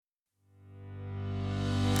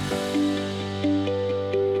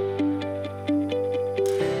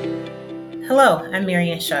Hello, I'm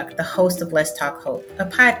Marian Shuck, the host of Let's Talk Hope, a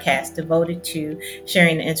podcast devoted to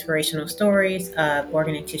sharing the inspirational stories of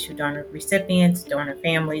organ and tissue donor recipients, donor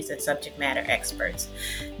families, and subject matter experts.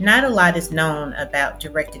 Not a lot is known about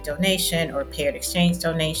directed donation or paired exchange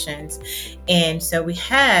donations, and so we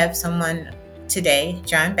have someone today,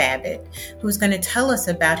 John Babbitt, who's going to tell us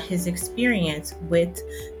about his experience with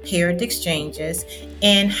paired exchanges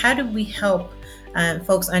and how do we help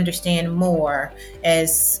folks understand more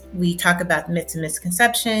as we talk about myths and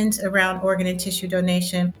misconceptions around organ and tissue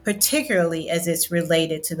donation, particularly as it's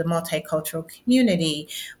related to the multicultural community.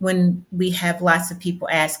 When we have lots of people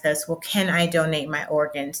ask us, well, can I donate my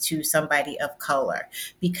organs to somebody of color?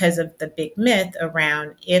 Because of the big myth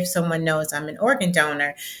around if someone knows I'm an organ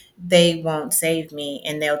donor, they won't save me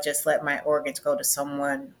and they'll just let my organs go to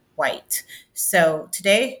someone white. So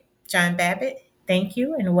today, John Babbitt, thank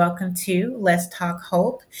you and welcome to Let's Talk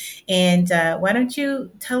Hope. And why don't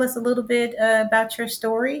you tell us a little bit about your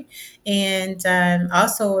story and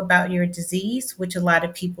also about your disease, which a lot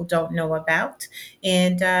of people don't know about,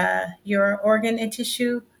 and your organ and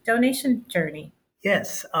tissue donation journey?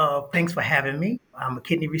 Yes, thanks for having me. I'm a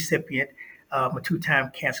kidney recipient. I'm a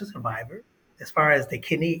two-time cancer survivor. As far as the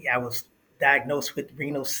kidney, I was diagnosed with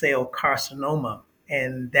renal cell carcinoma,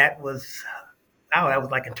 and that was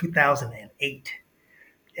like in 2008.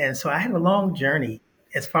 And so I had a long journey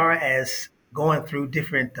as far as going through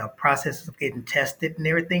different processes of getting tested and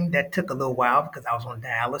everything. That took a little while because I was on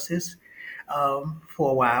dialysis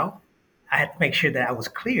for a while. I had to make sure that I was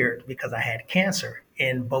cleared because I had cancer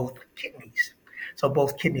in both kidneys. So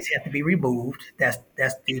both kidneys had to be removed. That's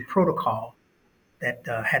the protocol that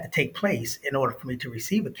had to take place in order for me to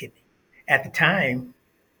receive a kidney. At the time,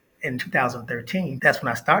 in 2013, that's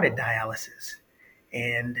when I started dialysis,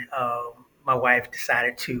 and my wife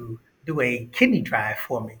decided to do a kidney drive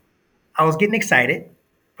for me. I was getting excited,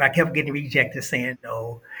 but I kept getting rejected, saying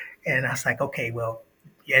no, and I was like, okay, well,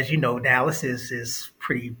 as you know, dialysis is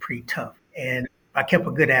pretty tough, and I kept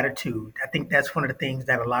a good attitude. I think that's one of the things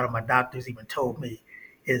that a lot of my doctors even told me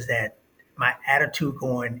is that my attitude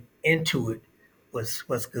going into it was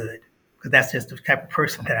good because that's just the type of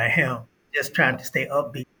person that I am. Just trying to stay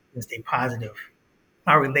upbeat and stay positive.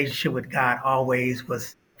 My relationship with God always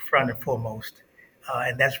was front and foremost,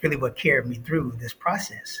 and that's really what carried me through this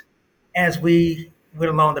process. As we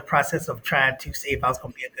went along the process of trying to see if I was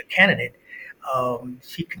going to be a good candidate,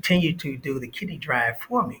 she continued to do the kidney drive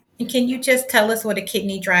for me. And can you just tell us what a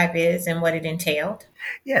kidney drive is and what it entailed?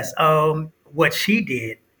 Yes, what she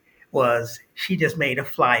did was she just made a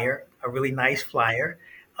flyer, a really nice flyer,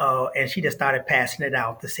 and she just started passing it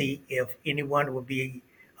out to see if anyone would be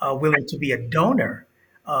willing to be a donor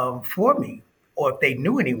for me, or if they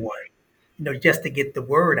knew anyone, just to get the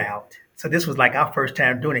word out. So this was like our first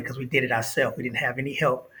time doing it because we did it ourselves. We didn't have any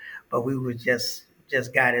help, but we were just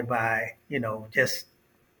guided by just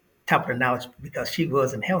top of the knowledge because she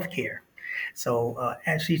was in healthcare. So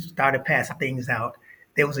as she started passing things out,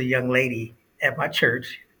 there was a young lady at my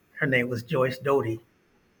church. Her name was Joyce Doty.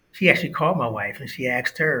 She actually called my wife and she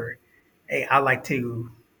asked her, "Hey, I'd like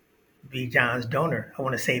to be John's donor. I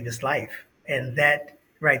want to save his life." And that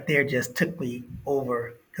right there just took me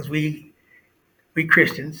over because we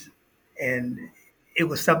Christians, and it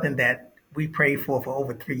was something that we prayed for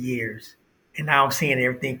over 3 years. And now I'm seeing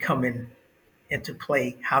everything coming into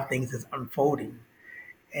play, how things is unfolding.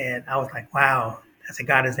 And I was like, wow, I said,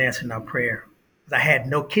 God is answering our prayer. 'Cause I had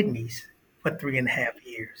no kidneys for 3.5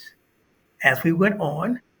 years. As we went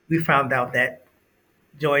on, we found out that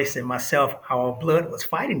Joyce and myself, our blood was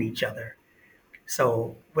fighting each other.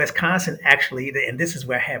 So Wisconsin actually, and this is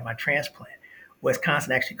where I had my transplant,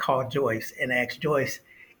 Wisconsin actually called Joyce and asked Joyce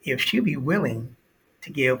if she'd be willing to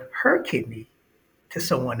give her kidney to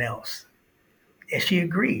someone else. And she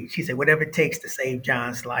agreed. She said, whatever it takes to save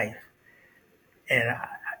John's life. And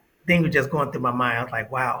things were just going through my mind. I was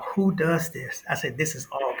like, wow, who does this? I said, this is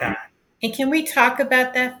all God. And can we talk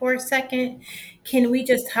about that for a second? Can we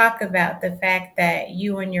just talk about the fact that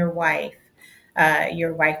you and your wife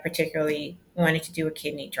particularly wanted to do a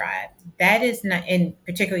kidney drive? That is not, and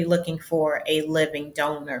particularly looking for a living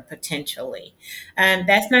donor potentially.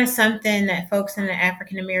 That's not something that folks in the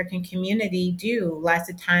African American community do. Lots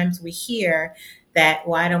of times we hear that,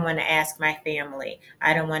 well, I don't want to ask my family.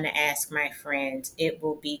 I don't want to ask my friends. It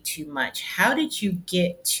will be too much. How did you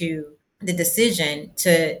get to the decision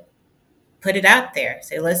to put it out there?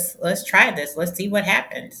 Say, let's try this. Let's see what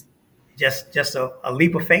happens. Just a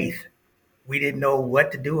leap of faith. We didn't know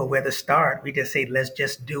what to do or where to start. We just said, let's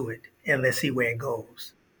just do it and let's see where it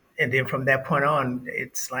goes. And then from that point on,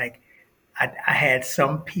 it's like I had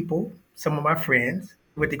some people, some of my friends,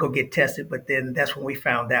 went to go get tested, but then that's when we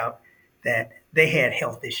found out that they had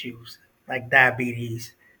health issues like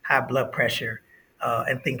diabetes, high blood pressure,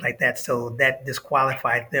 and things like that. So that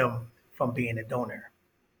disqualified them from being a donor.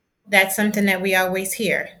 That's something that we always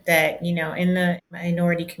hear, that in the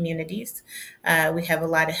minority communities, we have a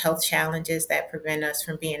lot of health challenges that prevent us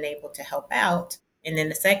from being able to help out. And then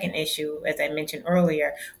the second issue, as I mentioned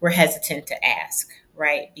earlier, we're hesitant to ask,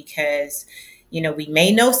 right? Because we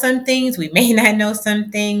may know some things, we may not know some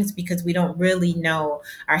things, because we don't really know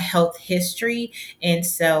our health history. And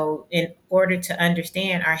so in order to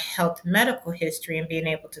understand our health medical history and being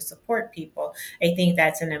able to support people, I think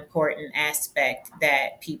that's an important aspect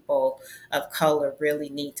that people of color really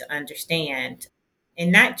need to understand. And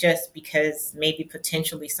not just because maybe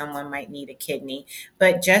potentially someone might need a kidney,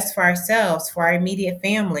 but just for ourselves, for our immediate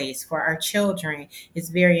families, for our children, is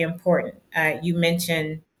very important. You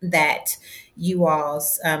mentioned that you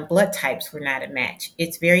all's blood types were not a match.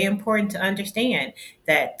 It's very important to understand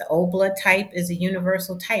that the O blood type is a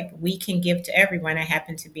universal type. We can give to everyone. I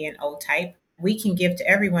happen to be an O type. We can give to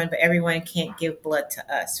everyone, but everyone can't give blood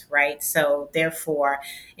to us, right? So therefore,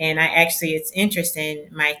 and I actually, it's interesting,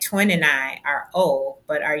 my twin and I are O,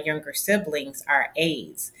 but our younger siblings are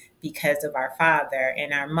A's because of our father,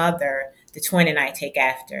 and our mother, the twin and I take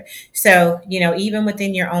after. So, even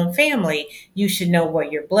within your own family, you should know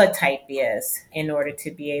what your blood type is in order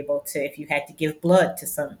to be able to, if you had to give blood to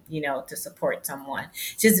some, to support someone.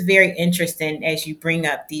 It's just very interesting as you bring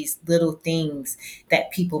up these little things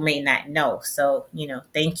that people may not know. So,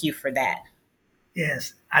 thank you for that.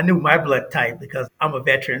 Yes, I knew my blood type because I'm a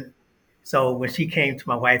veteran. So when she came to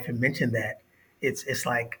my wife and mentioned that, it's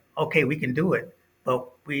like, okay, we can do it. But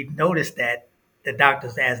we noticed that the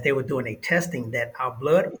doctors, as they were doing a testing, that our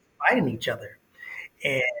blood was fighting each other.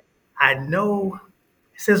 And I know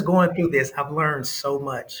since going through this, I've learned so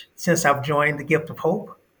much since I've joined the Gift of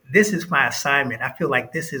Hope. This is my assignment. I feel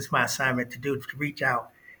like this is my assignment to do, to reach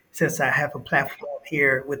out. Since I have a platform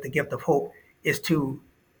here with the Gift of Hope, is to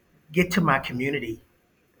get to my community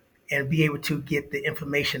and be able to get the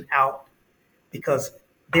information out, because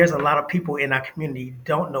there's a lot of people in our community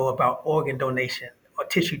don't know about organ donation or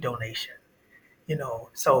tissue donation.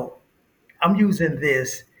 So I'm using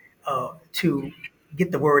this to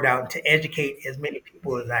get the word out and to educate as many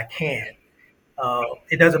people as I can.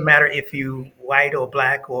 It doesn't matter if you white or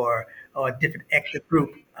black or a different ethnic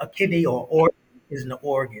group. A kidney or organ is an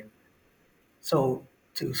organ. So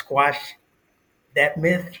to squash that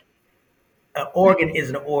myth, an organ is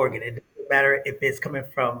an organ. It doesn't matter if it's coming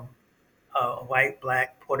from white,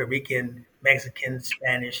 black, Puerto Rican, Mexican,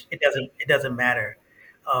 Spanish. It doesn't matter,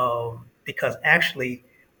 because actually,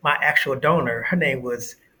 my actual donor, her name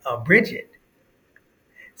was Bridget.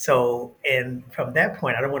 So, and from that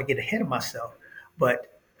point, I don't want to get ahead of myself,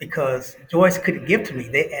 but because Joyce couldn't give to me,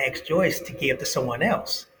 they asked Joyce to give to someone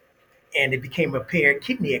else, and it became a paired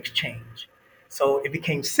kidney exchange. So it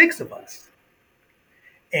became six of us,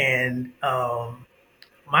 and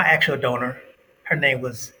my actual donor, her name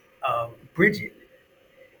was Bridget.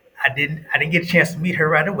 I didn't get a chance to meet her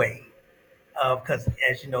right away, because,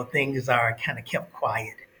 as you know, things are kind of kept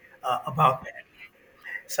quiet about that.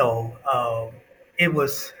 So it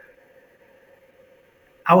was.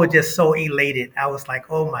 I was just so elated. I was like,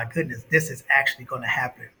 "Oh my goodness, this is actually going to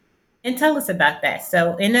happen." And tell us about that.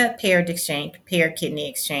 So, in a paired kidney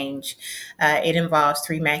exchange, it involves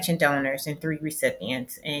three matching donors and three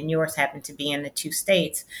recipients, and yours happened to be in the two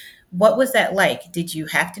states. What was that like? Did you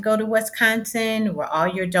have to go to Wisconsin? Were all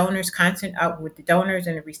your donors with the donors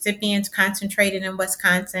and the recipients concentrated in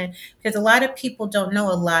Wisconsin? Because a lot of people don't know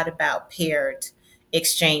a lot about paired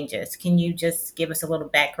exchanges. Can you just give us a little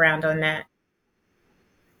background on that?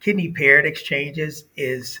 Kidney paired exchanges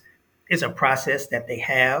is a process that they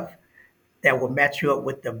have that will match you up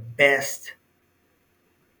with the best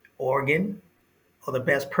organ or the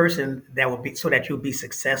best person that will be, so that you'll be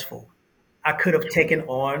successful. I could have taken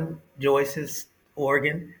on Joyce's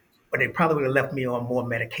organ, but it probably would have left me on more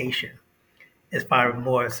medication, as far as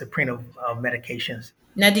more Soprano medications.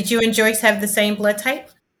 Now, did you and Joyce have the same blood type?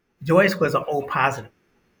 Joyce was an O positive,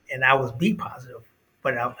 and I was B positive.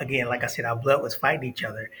 But again, like I said, our blood was fighting each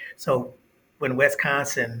other. So when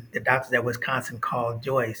Wisconsin, the doctors at Wisconsin called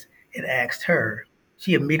Joyce and asked her,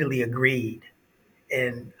 she immediately agreed.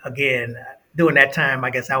 And again, during that time, I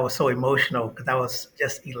guess I was so emotional because I was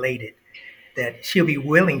just elated that she'll be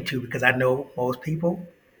willing to, because I know most people,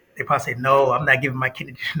 they probably say, no, I'm not giving my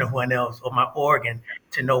kidney to no one else or my organ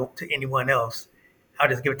to anyone else. I'll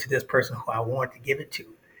just give it to this person who I want to give it to.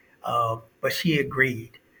 But she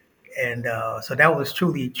agreed. And so that was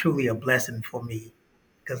truly, truly a blessing for me,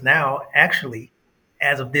 because now, actually,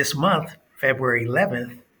 as of this month, February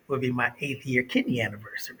 11th, will be my 8th year kidney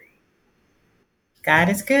anniversary. God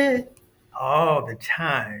is good. all the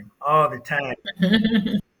time, all the time.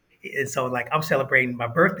 And so, like, I'm celebrating my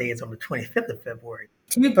birthday is on the 25th of February.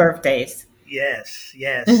 Two birthdays. Yes,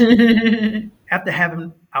 yes. After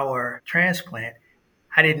having our transplant,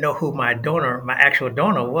 I didn't know who my donor, my actual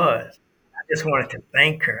donor was. I just wanted to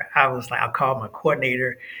thank her. I was like, I called my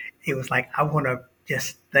coordinator. It was like, I want to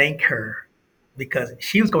just thank her because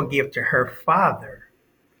she was going to give to her father,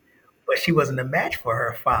 but she wasn't a match for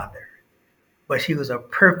her father, but she was a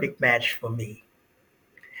perfect match for me.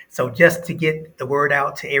 So just to get the word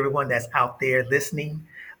out to everyone that's out there listening,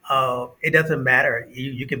 it doesn't matter.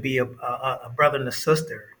 You can be a brother and a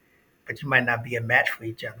sister, but you might not be a match for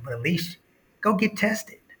each other. But at least go get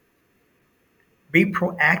tested. Be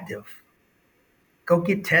proactive. Go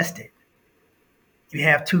get tested. You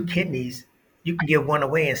have two kidneys, you can give one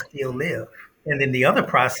away and still live. And then the other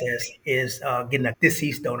process is getting a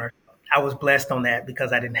deceased donor. I was blessed on that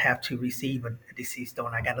because I didn't have to receive a deceased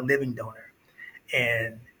donor. I got a living donor.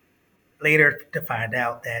 And later to find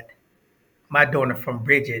out that my donor from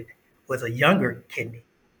Bridget was a younger kidney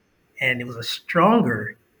and it was a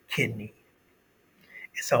stronger kidney.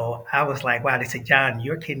 So I was like, wow, they said, John,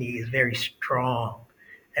 your kidney is very strong.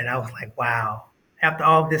 And I was like, wow. After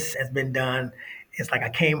all this has been done, it's like I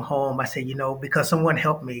came home. I said, because someone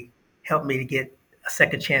helped me to get a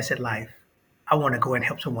second chance at life, I want to go and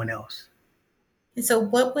help someone else. And so,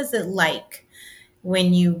 what was it like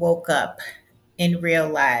when you woke up and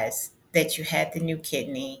realized that you had the new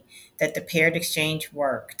kidney, that the paired exchange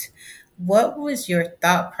worked? What was your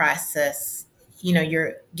thought process?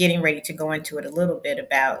 You're getting ready to go into it a little bit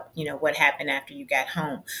about, what happened after you got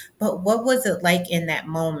home. But what was it like in that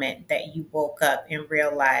moment that you woke up and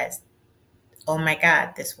realized, oh my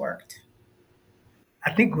God, this worked?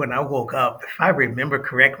 I think when I woke up, if I remember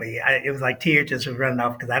correctly, it was like tears just were running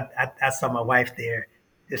off because I saw my wife there.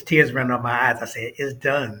 Just tears running off my eyes. I said, it's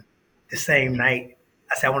done. The same night,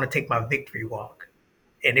 I said, I want to take my victory walk.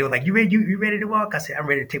 And they were like, you ready to walk? I said, I'm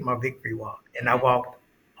ready to take my victory walk. And I walked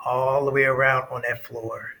all the way around on that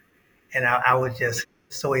floor. And I was just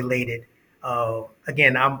so elated.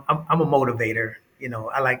 Again, I'm a motivator.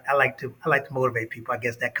 I like to motivate people. I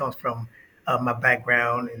guess that comes from my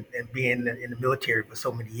background and being in the military for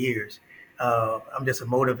so many years. I'm just a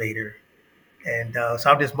motivator, and so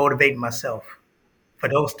I'm just motivating myself. For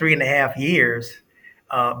those 3.5 years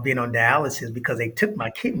being on dialysis because they took my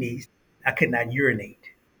kidneys, I could not urinate.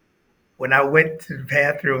 When I went to the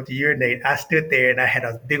bathroom to urinate, I stood there and I had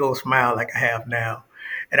a big old smile like I have now.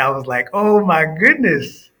 And I was like, oh my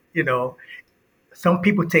goodness. Some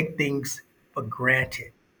people take things for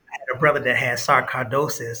granted. I had a brother that had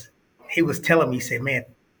sarcoidosis. He was telling me, he said, man,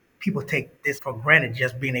 people take this for granted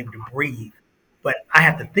just being able to breathe. But I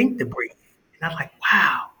have to think to breathe. And I was like,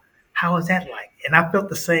 wow, how is that like? And I felt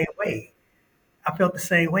the same way. I felt the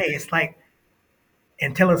same way. It's like,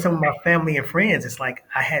 and telling some of my family and friends, it's like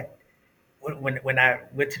I had when I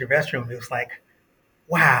went to the restroom, it was like,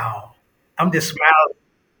 wow, I'm just smiling.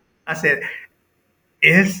 I said,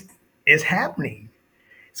 it's happening.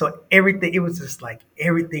 So everything, it was just like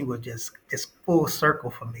everything was just full circle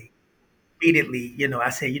for me. Immediately, I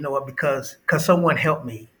said, you know what, because someone helped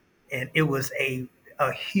me, and it was a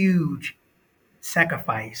huge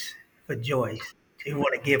sacrifice for Joyce to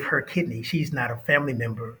want to give her kidney. She's not a family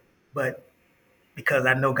member, but because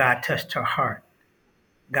I know God touched her heart.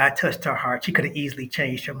 God touched her heart. She could have easily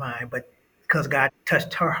changed her mind, but because God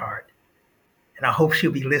touched her heart, and I hope she'll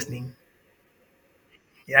be listening.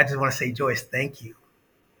 Yeah, I just want to say, Joyce, thank you.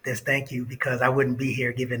 This thank you because I wouldn't be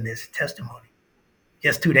here giving this testimony.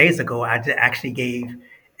 Just 2 days ago, I actually gave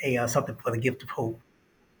a something for the gift of hope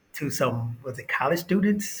to some was it college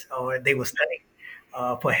students or they were studying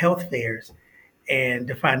for health fairs, and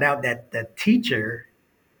to find out that the teacher,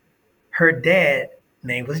 her dad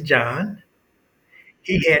name was John.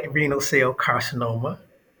 He had renal cell carcinoma,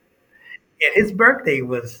 and his birthday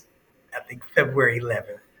was I think February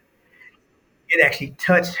 11th. It actually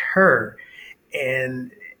touched her,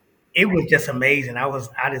 and it was just amazing. I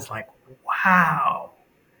just like, wow.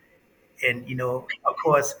 And of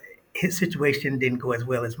course, his situation didn't go as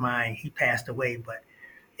well as mine. He passed away, but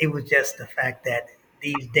it was just the fact that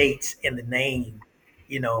these dates and the name,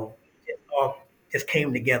 it all just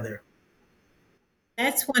came together.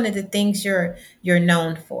 That's one of the things you're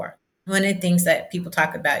known for. One of the things that people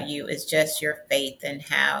talk about you is just your faith and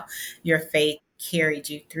how your faith carried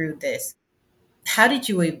you through this. How did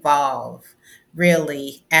you evolve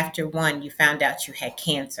really after one you found out you had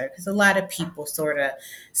cancer? Because a lot of people sort of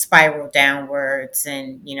spiral downwards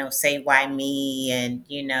and say why me, and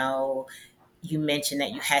you mentioned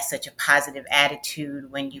that you had such a positive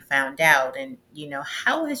attitude when you found out. And,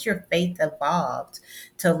 how has your faith evolved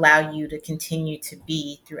to allow you to continue to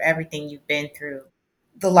be through everything you've been through?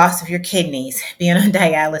 The loss of your kidneys, being on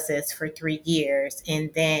dialysis for 3 years,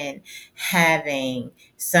 and then having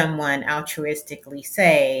someone altruistically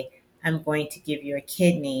say, I'm going to give you a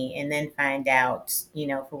kidney, and then find out,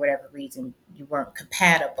 for whatever reason you weren't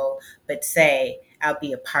compatible, but say, I'll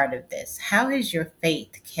be a part of this. How has your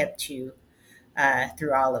faith kept you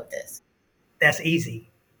through all of this? That's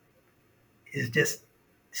easy. It's just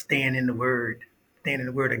staying in the Word, staying in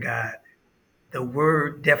the Word of God. The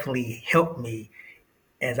Word definitely helped me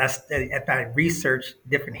as I studied, as I researched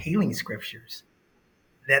different healing scriptures.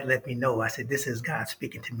 That let me know. I said, "This is God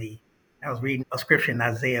speaking to me." I was reading a scripture in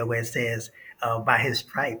Isaiah where it says, "By His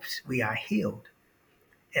stripes we are healed,"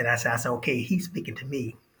 and I said, "Okay, He's speaking to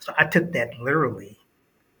me." So I took that literally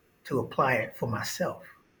to apply it for myself.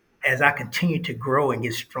 As I continue to grow and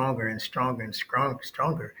get stronger and stronger and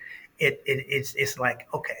stronger, it's like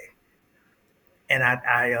okay. And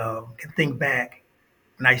I can think back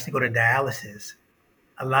when I used to go to dialysis.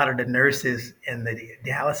 A lot of the nurses and the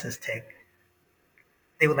dialysis tech,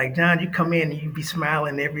 they were like, "John, you come in and you be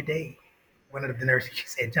smiling every day." One of the nurses, she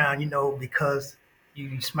said, "John, because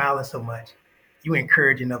you smiling so much, you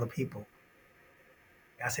encouraging other people."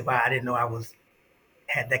 I said, "Wow, I didn't know I was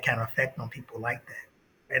had that kind of effect on people like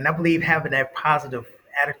that." And I believe having that positive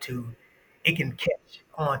attitude, it can catch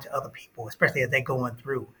on to other people, especially as they're going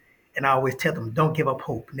through. And I always tell them, don't give up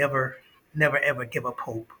hope. Never, never, ever give up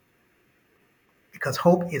hope because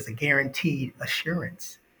hope is a guaranteed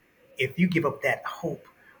assurance. If you give up that hope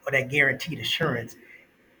or that guaranteed assurance,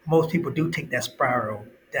 most people do take that spiral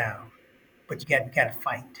down. But you got to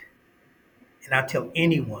fight. And I tell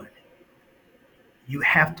anyone, you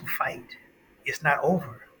have to fight. It's not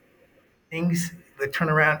over. Things will turn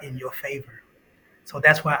around in your favor. So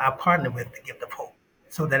that's why I partner with the Gift of Hope,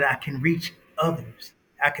 so that I can reach others.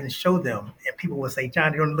 I can show them, and people will say,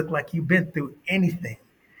 "John, you don't look like you've been through anything."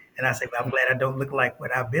 And I say, "Well, I'm glad I don't look like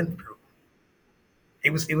what I've been through."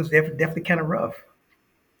 It was definitely kind of rough,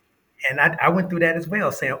 and I went through that as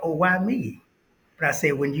well, saying, "Oh, why me?" But I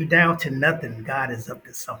said, when you down to nothing, God is up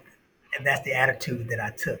to something, and that's the attitude that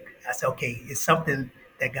I took. I said, "Okay, it's something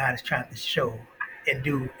that God is trying to show and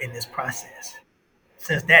do in this process."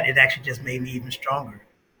 Since that, it actually just made me even stronger.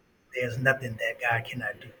 There's nothing that God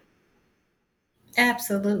cannot do.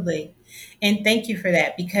 Absolutely. And thank you for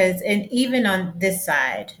that because, and even on this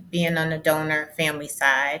side, being on the donor family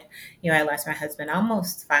side, I lost my husband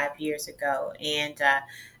almost 5 years ago. And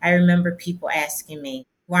I remember people asking me,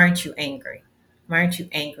 why aren't you angry? Why aren't you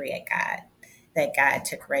angry at God that God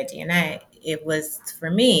took Reggie? And it was for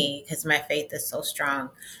me, because my faith is so strong,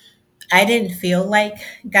 I didn't feel like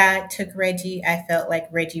God took Reggie. I felt like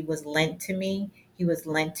Reggie was lent to me. He was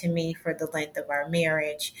lent to me for the length of our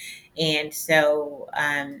marriage. And so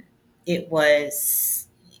it was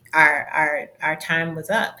our time was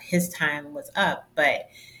up. His time was up. But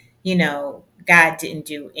God didn't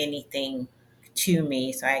do anything to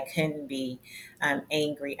me, so I couldn't be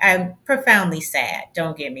angry. I'm profoundly sad.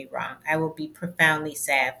 Don't get me wrong. I will be profoundly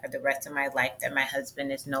sad for the rest of my life that my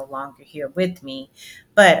husband is no longer here with me.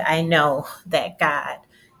 But I know that God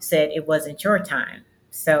said it wasn't your time.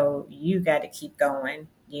 So you got to keep going.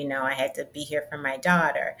 I had to be here for my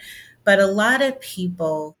daughter. But a lot of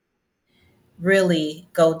people really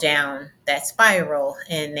go down that spiral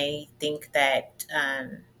and they think that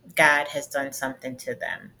God has done something to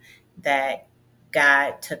them, that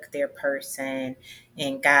God took their person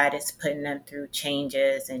and God is putting them through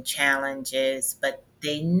changes and challenges, but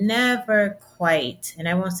they never quite, and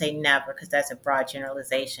I won't say never because that's a broad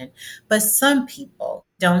generalization, but some people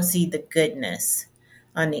don't see the goodness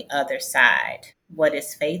on the other side. What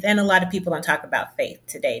is faith? And a lot of people don't talk about faith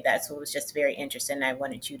today. That's what was just very interesting. I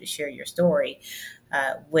wanted you to share your story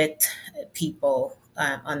with people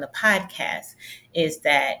on the podcast. Is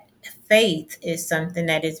that faith is something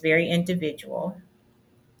that is very individual,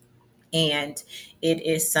 and it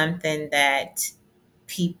is something that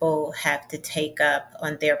people have to take up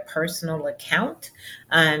on their personal account,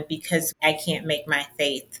 because I can't make my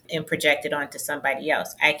faith and project it onto somebody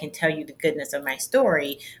else. I can tell you the goodness of my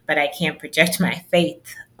story, but I can't project my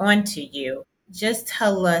faith onto you. Just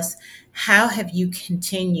tell us, how have you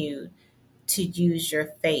continued to use your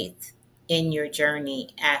faith in your journey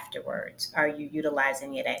afterwards? Are you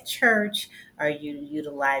utilizing it at church? Are you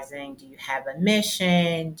utilizing, do you have a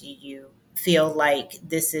mission? Do you feel like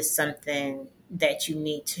this is something that you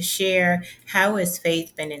need to share? How has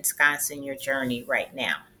faith been ensconced in your journey right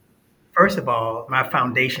now? First of all, my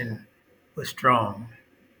foundation was strong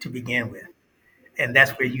to begin with. And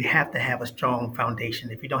that's where you have to have a strong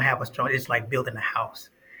foundation. If you don't have a strong, it's like building a house.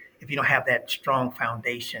 If you don't have that strong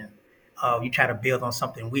foundation, you try to build on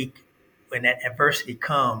something weak. When that adversity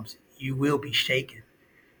comes, you will be shaken.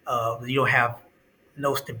 You don't have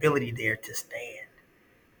no stability there to stand.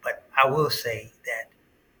 But I will say that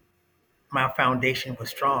my foundation was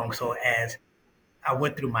strong. So as I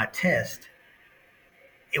went through my test,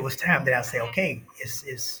 it was time that I say, okay,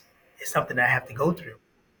 it's something that I have to go through.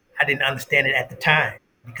 I didn't understand it at the time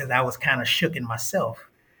because I was kind of shook in myself,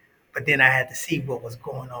 but then I had to see what was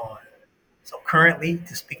going on. So currently,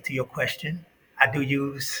 to speak to your question, I do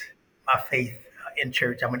use my faith in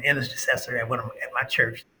church. I'm an intercessor at my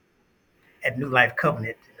church at New Life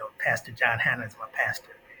Covenant. Pastor John Hanna is my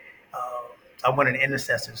pastor. I'm one of the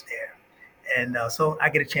intercessors there, and so I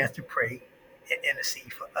get a chance to pray and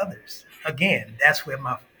intercede for others. Again, that's what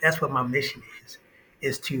my mission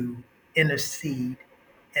is to intercede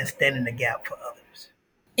and stand in the gap for others.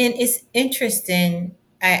 And it's interesting.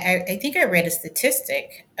 I think I read a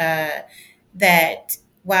statistic that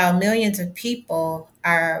while millions of people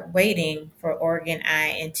are waiting for organ,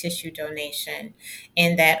 eye, and tissue donation,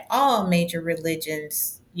 and that all major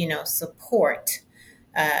religions, support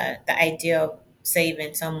the idea of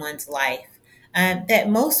saving someone's life, that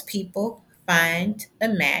most people find a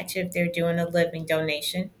match if they're doing a living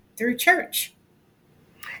donation through church.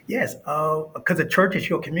 Yes, because the church is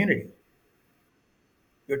your community.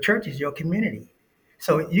 Your church is your community.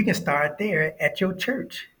 So you can start there at your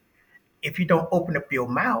church. If you don't open up your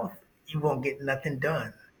mouth, you won't get nothing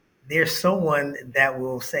done. There's someone that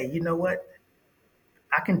will say, you know what,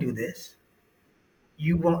 I can do this.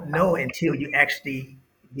 You won't know until you actually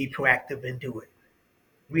be proactive and do it.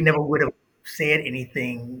 We never would have said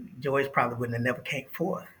anything. Joyce probably wouldn't have never came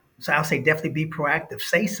forth. So I'll say definitely be proactive.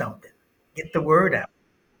 Say something. Get the word out.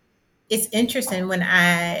 It's interesting when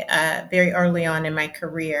I, very early on in my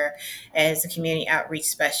career as a community outreach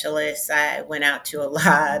specialist, I went out to a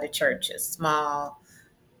lot of churches, small,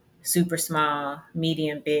 super small,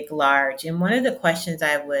 medium, big, large. And one of the questions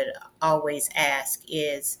I would always ask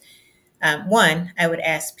is one, I would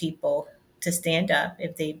ask people to stand up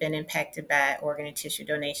if they've been impacted by organ and tissue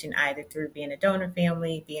donation, either through being a donor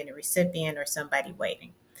family, being a recipient, or somebody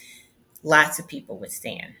waiting. Lots of people would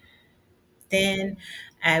stand. Then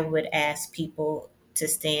I would ask people to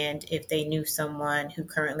stand if they knew someone who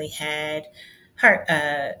currently had heart,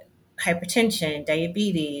 hypertension,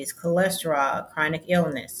 diabetes, cholesterol, chronic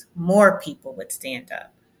illness. More people would stand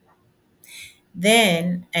up.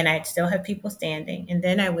 Then, and I'd still have people standing, and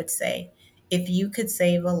then I would say, if you could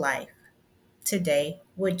save a life today,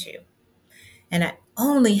 would you? And I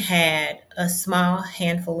only had a small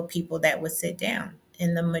handful of people that would sit down.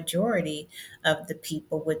 And the majority of the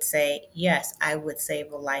people would say, yes, I would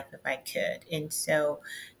save a life if I could. And so,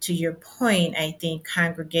 to your point, I think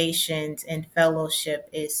congregations and fellowship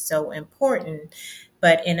is so important.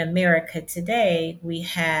 But in America today, we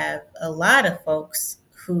have a lot of folks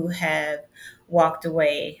who have walked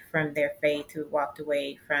away from their faith, who walked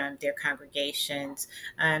away from their congregations,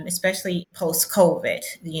 especially post COVID.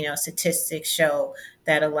 Statistics show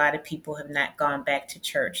that a lot of people have not gone back to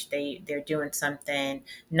church. They're doing something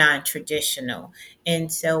non-traditional.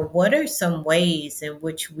 And so, what are some ways in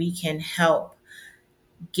which we can help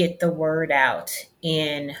get the word out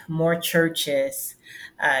in more churches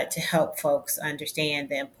to help folks understand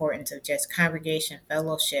the importance of just congregation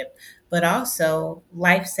fellowship, but also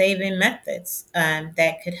life saving methods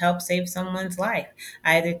that could help save someone's life,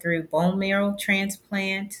 either through bone marrow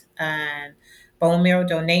transplant, bone marrow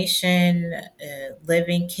donation,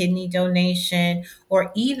 living kidney donation,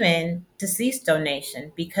 or even deceased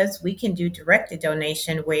donation, because we can do directed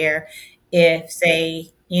donation where if,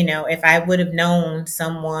 say, if I would have known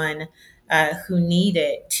someone who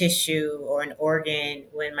needed tissue or an organ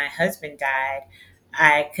when my husband died,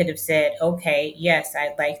 I could have said, okay, yes,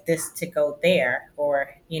 I'd like this to go there,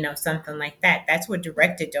 or, something like that. That's what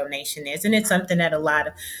directed donation is. And it's something that a lot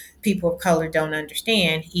of people of color don't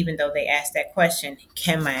understand, even though they ask that question.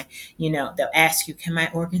 They'll ask you, can my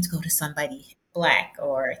organs go to somebody black,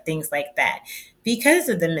 or things like that, because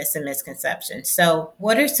of the myths and misconceptions. So,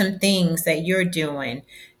 what are some things that you're doing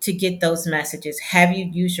to get those messages? Have you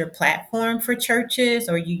used your platform for churches,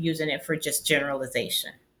 or are you using it for just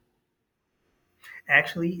generalization?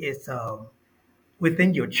 Actually, it's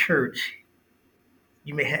within your church.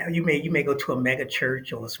 You may go to a mega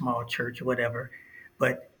church or a small church or whatever,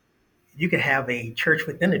 but you could have a church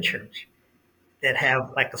within a church that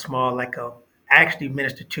have like a small like a I actually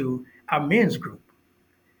minister to our men's group.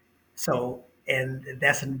 So and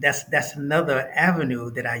that's another avenue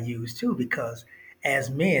that I use too because as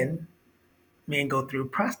men go through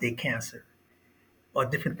prostate cancer or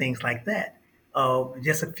different things like that.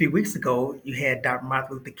 Just a few weeks ago, you had Dr.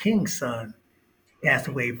 Martin Luther King's son passed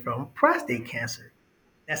away from prostate cancer.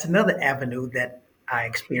 That's another avenue that I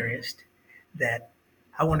experienced that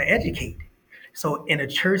I want to educate. So in a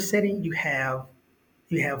church setting, you have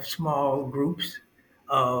small groups.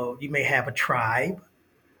 You may have a tribe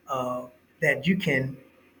uh, that you can,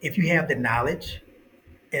 if you have the knowledge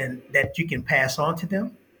and that you can pass on to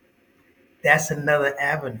them. That's another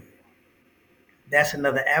avenue. That's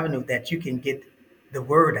another avenue that you can get the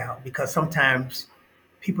word out because sometimes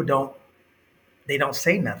people don't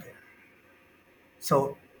say nothing.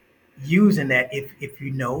 So using that, if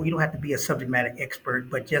you know, you don't have to be a subject matter expert,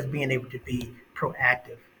 but just being able to be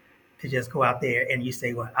proactive, to just go out there and you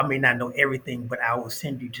say, well, I may not know everything, but I will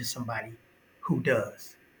send you to somebody who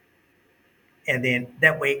does. And then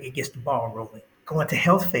that way it gets the ball rolling. Going to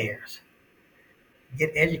health fairs,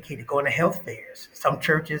 get educated, going to health fairs. Some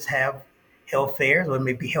churches have health fairs, or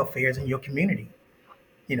maybe health fairs in your community,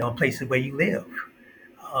 places where you live.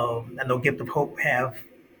 I know Gift of Hope have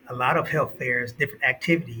a lot of health fairs, different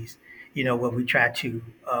activities, where we try to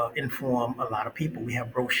inform a lot of people. We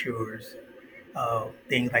have brochures,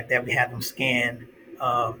 things like that. We have them scan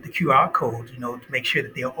the QR code, to make sure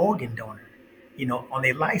that they're organ donor, on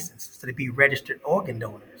their license, so to be registered organ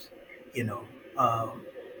donors. You know, um,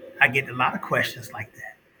 I get a lot of questions like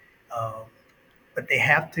that, but they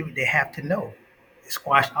have to know,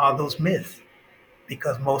 squash all those myths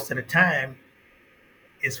because most of the time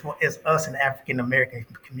it's us in the African American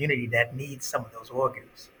community that needs some of those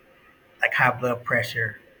organs, like high blood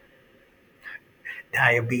pressure,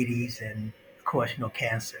 diabetes, and of course,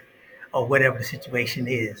 cancer, or whatever the situation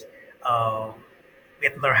is. Um, we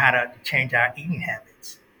have to learn how to change our eating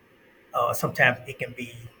habits. Sometimes it can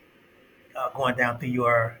be going down through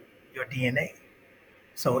your DNA.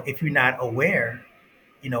 So if you're not aware,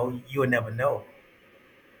 you'll never know.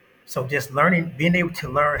 So just learning, being able to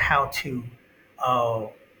learn how to uh,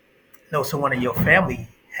 know someone in your family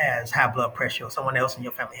has high blood pressure, or someone else in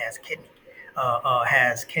your family has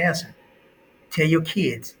cancer. Tell your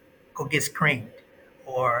kids, go get screened.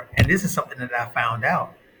 And this is something that I found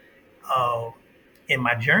out uh, in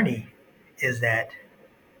my journey, is that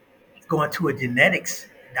going to a genetics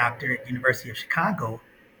doctor at University of Chicago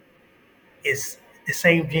is the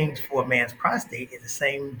same genes for a man's prostate is the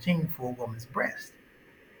same gene for a woman's breast.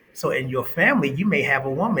 So in your family, you may have a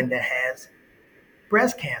woman that has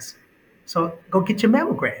breast cancer. So go get your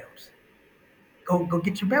mammograms. Go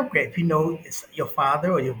get your mammogram if you know it's your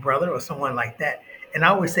father or your brother or someone like that. And I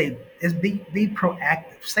always say, is be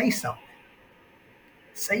proactive. Say something.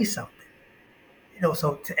 Say something.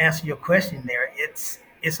 So to answer your question there, it's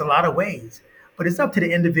a lot of ways, but it's up to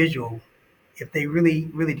the individual if they really,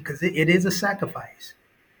 really, because it is a sacrifice,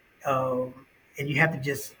 um, and you have to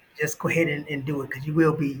just go ahead and do it because you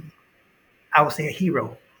will be, I would say, a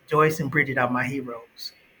hero. Joyce and Bridget are my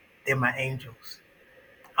heroes. They're my angels.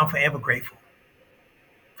 I'm forever grateful,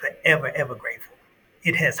 forever ever grateful.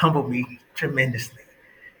 It has humbled me tremendously,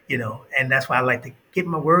 and that's why I like to get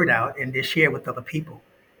my word out and just share with other people.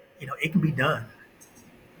 It can be done.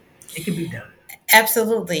 It can be done.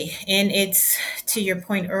 Absolutely. And it's to your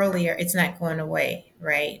point earlier, it's not going away,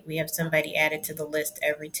 right? We have somebody added to the list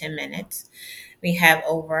every 10 minutes. We have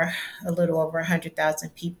a little over 100,000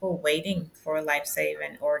 people waiting for a life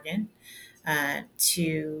saving organ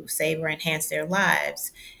to save or enhance their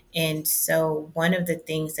lives. And so, one of the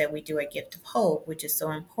things that we do at Gift of Hope, which is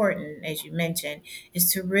so important, as you mentioned,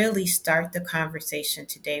 is to really start the conversation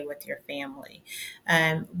today with your family.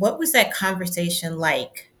 What was that conversation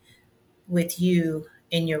like with you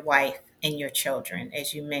and your wife and your children,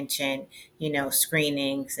 as you mentioned,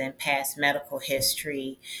 screenings and past medical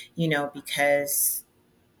history, because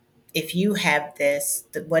if you have this,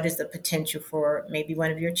 what is the potential for maybe one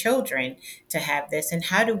of your children to have this? And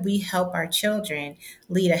how do we help our children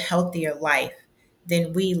lead a healthier life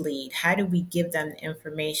than we lead? How do we give them the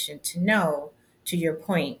information to know, to your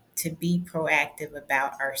point, to be proactive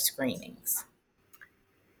about our screenings?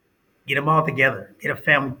 Get them all together. Get a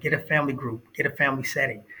family group. Get a family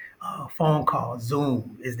setting. Phone call,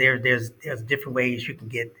 Zoom. Is there? There's different ways you can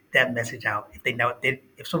get that message out. If they know,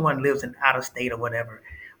 if someone lives in out of state or whatever,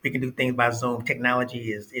 we can do things by Zoom.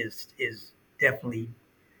 Technology is definitely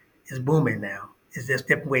is booming now. Is there's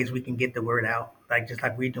different ways we can get the word out, like just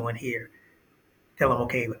like we're doing here. Tell them,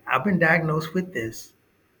 okay, I've been diagnosed with this.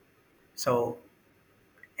 So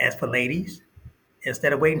as for ladies,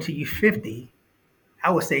 instead of waiting until you're 50,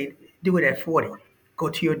 I would say do it at 40. Go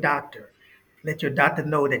to your doctor. Let your doctor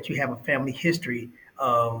know that you have a family history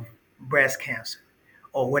of breast cancer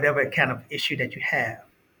or whatever kind of issue that you have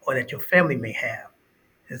or that your family may have.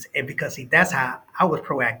 And because see, that's how I was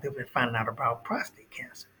proactive in finding out about prostate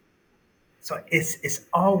cancer. So it's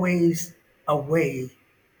always a way,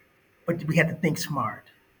 but we have to think smart.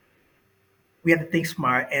 We have to think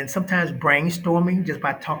smart, and sometimes brainstorming just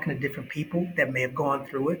by talking to different people that may have gone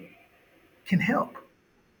through it can help.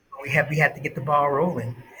 We have to get the ball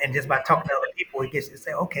rolling, and just by talking to other people, it gets to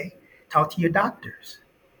say, okay, talk to your doctors,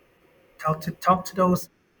 talk to those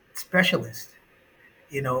specialists.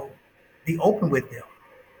 You know, be open with them,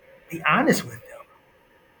 be honest with them.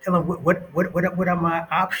 Tell them what are my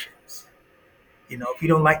options. If you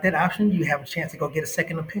don't like that option, you have a chance to go get a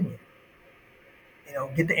second opinion.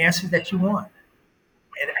 Get the answers that you want.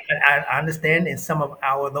 And I understand in some of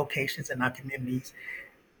our locations and our communities,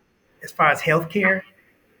 as far as healthcare,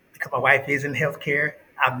 because my wife is in healthcare,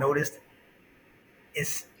 I've noticed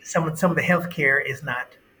it's some of the healthcare is not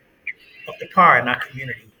up to par in our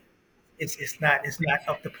community. It's not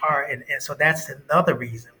up to par, and so that's another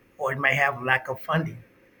reason. Or it may have lack of funding.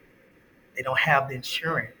 They don't have the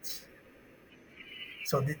insurance.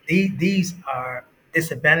 So these are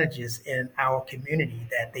disadvantages in our community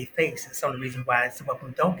that they face, and some of the reasons why some of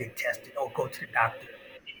them don't get tested or go to the doctor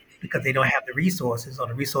because they don't have the resources or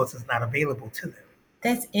the resources not available to them.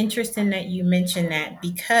 That's interesting that you mentioned that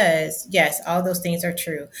because, yes, all those things are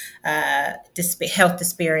true. Health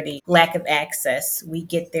disparity, lack of access, we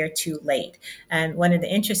get there too late. And one of the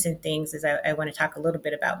interesting things is I want to talk a little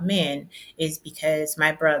bit about men, is because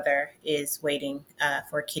my brother is waiting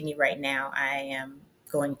for a kidney right now. I am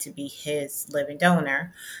going to be his living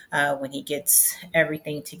donor when he gets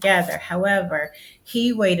everything together. However,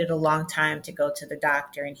 he waited a long time to go to the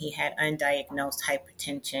doctor, and he had undiagnosed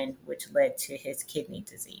hypertension, which led to his kidney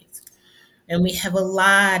disease. And we have a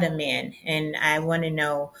lot of men, and I want to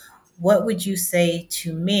know, what would you say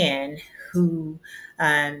to men who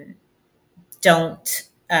um, don't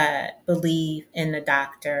believe in the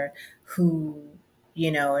doctor, who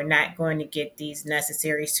are not going to get these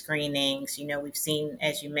necessary screenings? We've seen,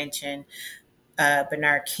 as you mentioned,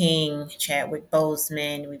 Bernard King, Chadwick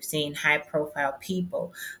Boseman. We've seen high profile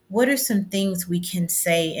people. What are some things we can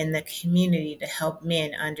say in the community to help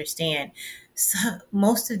men understand?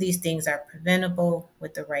 Most of these things are preventable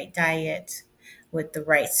with the right diet, with the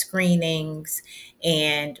right screenings,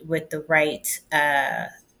 and with the right uh,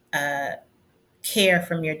 care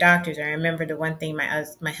from your doctors. I remember the one thing my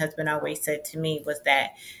husband always said to me was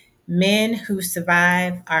that men who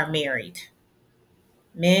survive are married.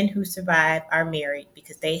 Men who survive are married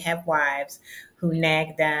because they have wives who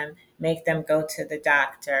nag them, make them go to the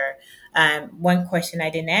doctor. One question I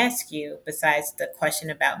didn't ask you, besides the question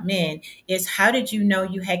about men, is how did you know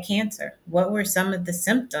you had cancer? What were some of the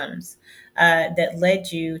symptoms that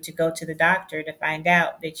led you to go to the doctor to find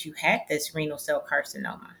out that you had this renal cell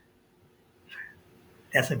carcinoma?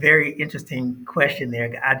 That's a very interesting question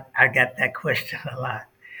there. I got that question a lot.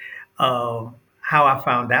 How I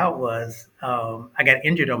found out was I got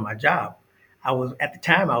injured on my job. At the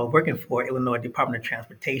time I was working for Illinois Department of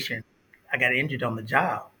Transportation. I got injured on the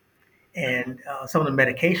job, and some of the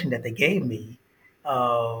medication that they gave me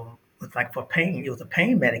was like for pain. It was a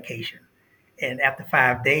pain medication, and after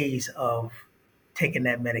 5 days of taking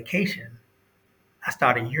that medication, I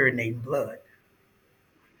started urinating blood.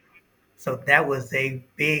 So that was a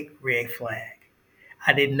big red flag.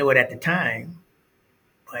 I didn't know it at the time,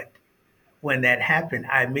 but when that happened,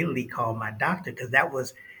 I immediately called my doctor because that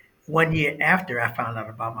was 1 year after I found out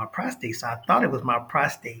about my prostate. So I thought it was my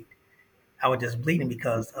prostate. I was just bleeding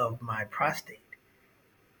because of my prostate.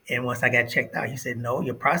 And once I got checked out, he said, "No,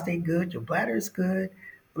 your prostate good, your bladder is good.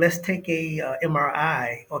 Let's take a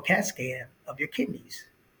MRI or CAT scan of your kidneys."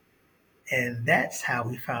 And that's how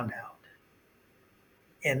we found out.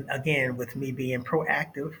 And again, with me being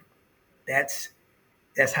proactive, that's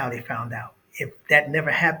that's how they found out. If that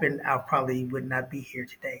never happened, I probably would not be here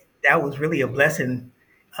today. That was really a blessing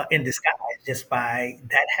in disguise just by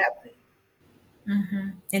that happening.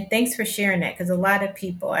 And thanks for sharing that, because a lot of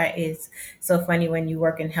people, it's so funny when you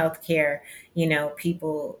work in healthcare,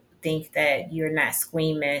 people think that you're not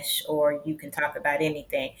squeamish or you can talk about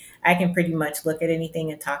anything. I can pretty much look at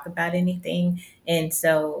anything and talk about anything. And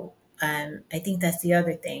so I think that's the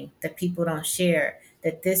other thing that people don't share,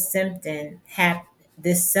 that this symptom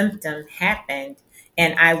happened,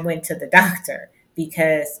 and I went to the doctor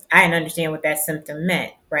because I didn't understand what that symptom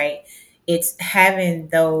meant, right? It's having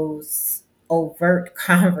those overt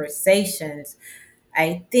conversations,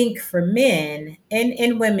 I think, for men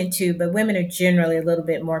and women too, but women are generally a little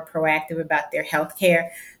bit more proactive about their health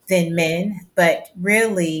care than men. But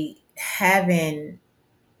really having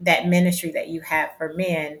that ministry that you have for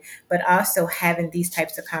men, but also having these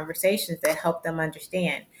types of conversations that help them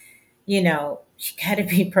understand. you got to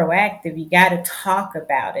be proactive. You got to talk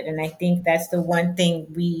about it. And I think that's the one thing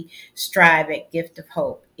we strive at Gift of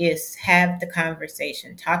Hope is have the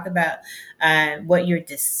conversation. Talk about what your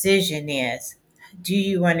decision is. Do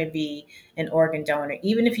you want to be an organ donor?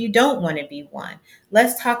 Even if you don't want to be one,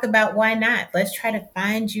 let's talk about why not. Let's try to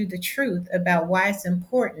find you the truth about why it's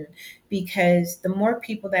important, because the more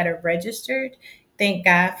people that are registered, thank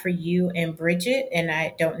God for you and Bridget. And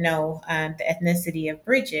I don't know the ethnicity of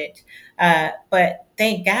Bridget, but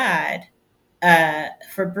thank God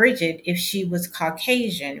for Bridget if she was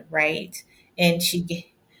Caucasian, right? And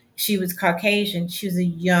she was Caucasian. She was a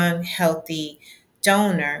young, healthy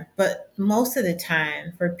donor. But most of the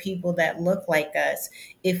time, for people that look like us,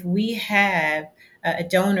 if we have a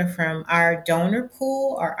donor from our donor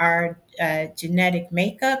pool or our genetic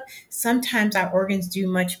makeup, sometimes our organs do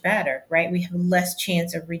much better, right? We have less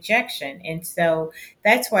chance of rejection. And so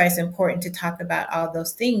that's why it's important to talk about all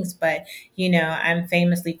those things. But, I'm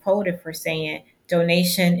famously quoted for saying,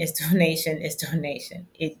 donation is donation is donation.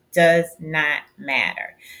 It does not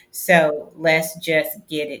matter. So let's just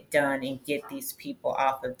get it done and get these people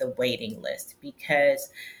off of the waiting list, because,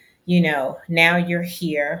 now you're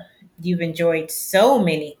here. You've enjoyed so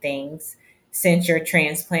many things since your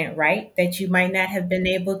transplant, right? That you might not have been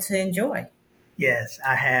able to enjoy. Yes,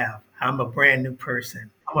 I have. I'm a brand new person.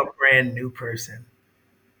 I'm a brand new person.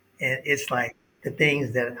 And it's like the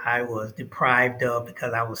things that I was deprived of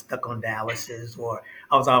because I was stuck on dialysis or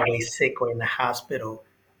I was always sick or in the hospital.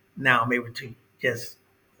 Now I'm able to just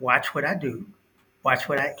watch what I do, watch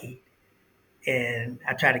what I eat, and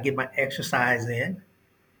I try to get my exercise in,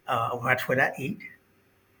 watch what I eat,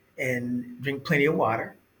 and drink plenty of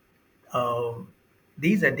water. Um,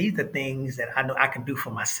 these are things that I know I can do for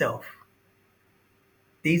myself.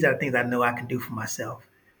 These are the things I know I can do for myself.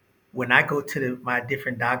 When I go to my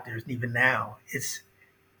different doctors, even now, it's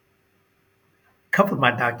a couple of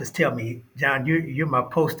my doctors tell me, John, you're my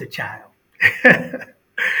poster child.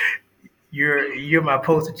 You're my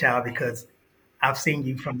poster child because I've seen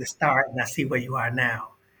you from the start and I see where you are now.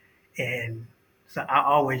 And so I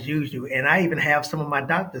always use you. And I even have some of my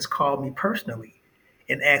doctors call me personally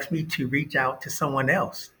and ask me to reach out to someone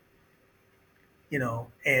else,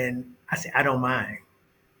 and I say, I don't mind.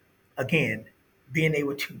 Again, being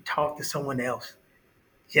able to talk to someone else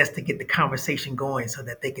just to get the conversation going so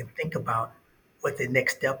that they can think about what the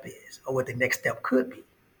next step is or what the next step could be.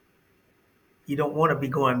 You don't want to be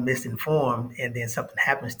going misinformed and then something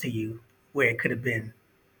happens to you where it could have been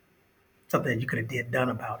something that you could have done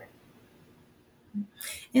about it.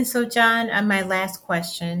 And so, John, my last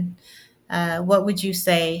question, what would you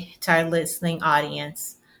say to our listening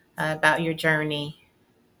audience about your journey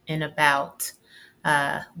and about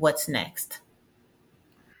what's next?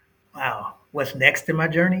 Wow. What's next in my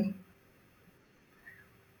journey?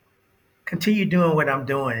 Continue doing what I'm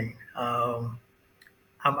doing. I'm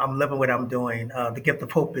loving what I'm doing. The Gift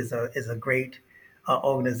of Hope is a great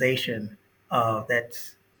organization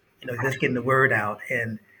that's just getting the word out,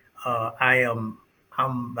 and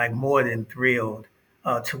I'm like more than thrilled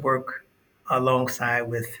to work alongside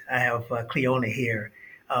with. I have Cleona here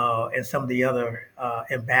and some of the other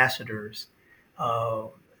ambassadors uh,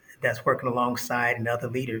 that's working alongside and other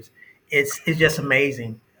leaders. It's just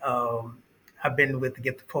amazing. I've been with the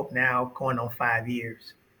Gift of Hope now going on 5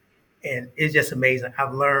 years, and it's just amazing.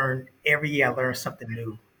 I've learned every year. I learn something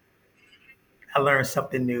new. I learn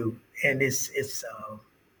something new, and it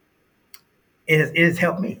has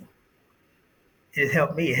helped me. It has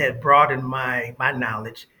helped me. It has broadened my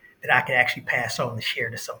knowledge that I can actually pass on to share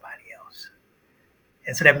to somebody else,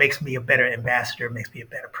 and so that makes me a better ambassador. Makes me a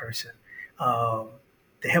better person um,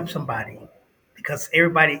 to help somebody, because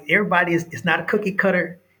everybody is it's not a cookie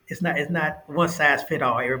cutter. It's not one size fit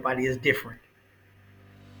all. Everybody is different.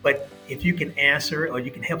 But if you can answer or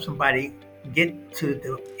you can help somebody get to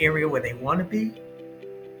the area where they want to be,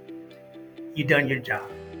 you done your job.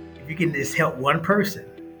 If you can just help one person,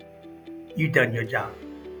 you done your job.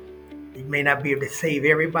 You may not be able to save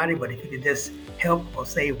everybody, but if you can just help or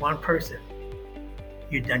save one person,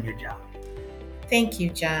 you done your job. Thank you,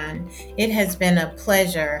 John. It has been a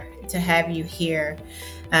pleasure to have you here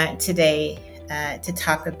today to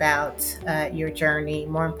talk about your journey.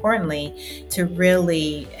 More importantly, to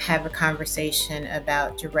really have a conversation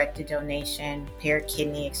about directed donation, paired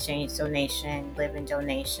kidney exchange donation, living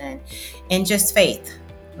donation, and just faith,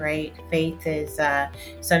 right? Faith is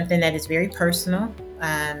something that is very personal.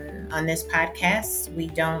 On this podcast, we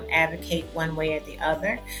don't advocate one way or the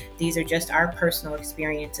other. These are just our personal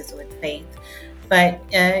experiences with faith. But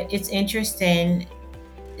it's interesting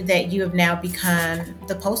that you have now become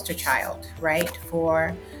the poster child, right,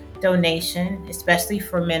 for donation, especially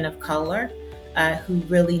for men of color who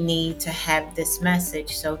really need to have this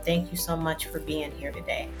message. So thank you so much for being here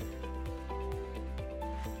today.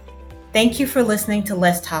 Thank you for listening to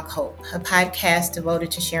Let's Talk Hope, a podcast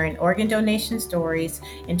devoted to sharing organ donation stories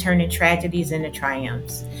and turning tragedies into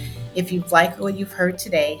triumphs. If you've liked what you've heard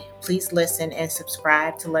today, please listen and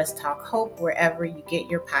subscribe to Let's Talk Hope wherever you get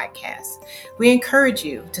your podcasts. We encourage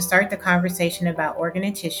you to start the conversation about organ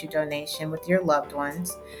and tissue donation with your loved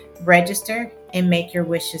ones, register, and make your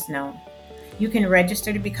wishes known. You can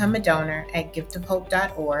register to become a donor at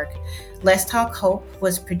giftofhope.org. Let's Talk Hope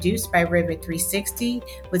was produced by Rivet 360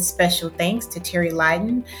 with special thanks to Terry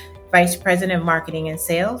Lydon, Vice President of Marketing and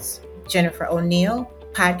Sales, Jennifer O'Neill,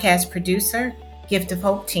 podcast producer, Gift of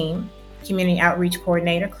Hope team, Community Outreach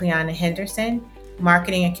Coordinator Cleanna Henderson,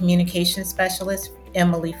 Marketing and Communications Specialist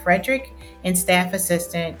Emily Frederick, and Staff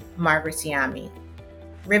Assistant Margaret Siami.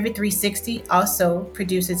 Rivet 360 also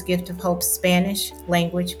produces Gift of Hope's Spanish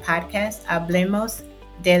language podcast, Hablemos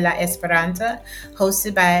de la Esperanza,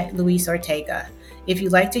 hosted by Luis Ortega. If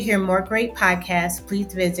you'd like to hear more great podcasts,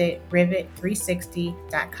 please visit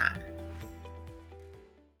rivet360.com.